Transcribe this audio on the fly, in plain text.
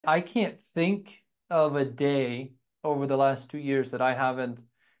I can't think of a day over the last 2 years that I haven't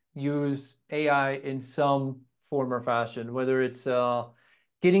used AI in some form or fashion, whether it's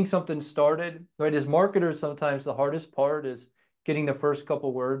getting something started, right? As marketers, sometimes the hardest part is getting the first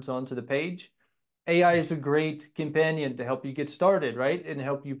couple words onto the page. AI is a great companion to help you get started, right? And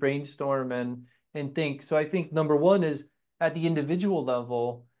help you brainstorm and think. So I think number one is at the individual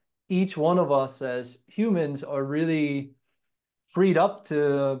level, each one of us as humans are really freed up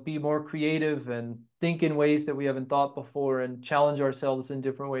to be more creative and think in ways that we haven't thought before and challenge ourselves in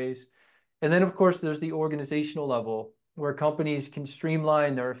different ways. And then, of course, there's the organizational level where companies can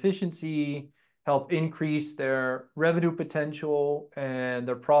streamline their efficiency, help increase their revenue potential and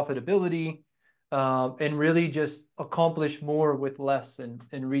their profitability, and really just accomplish more with less and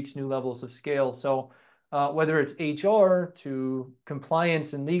reach new levels of scale. So, whether it's HR to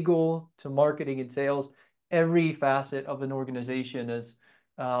compliance and legal to marketing and sales, every facet of an organization is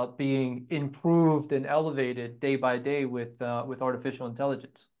being improved and elevated day by day with artificial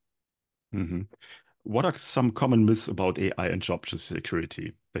intelligence. Hmm. What are some common myths about AI and job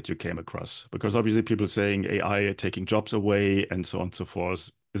security that you came across? Because obviously people saying AI taking jobs away and so on and so forth.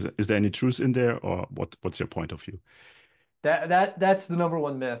 Is there any truth in there, or what's your point of view? That's the number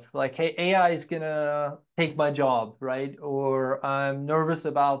one myth. Like, hey, AI is gonna take my job, right? Or I'm nervous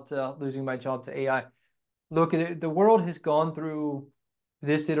about losing my job to AI. Look, the world has gone through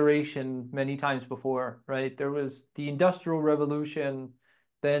this iteration many times before, right? There was the Industrial Revolution,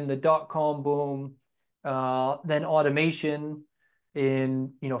 then the dot-com boom, then automation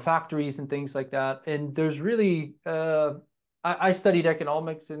in factories and things like that. And there's really I studied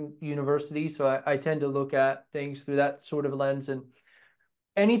economics in university, so I tend to look at things through that sort of lens. And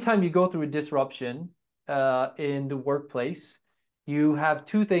anytime you go through a disruption in the workplace, you have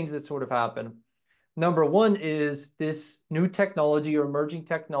two things that sort of happen. Number one is this new technology or emerging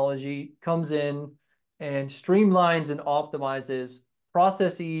technology comes in and streamlines and optimizes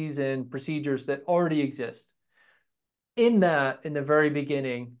processes and procedures that already exist. In that, in the very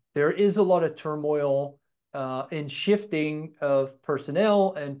beginning, there is a lot of turmoil and shifting of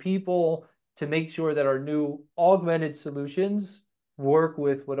personnel and people to make sure that our new augmented solutions work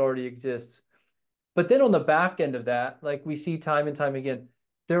with what already exists. But then on the back end of that, like we see time and time again,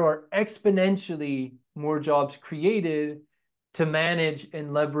 there are exponentially more jobs created to manage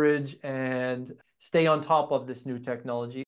and leverage and stay on top of this new technology.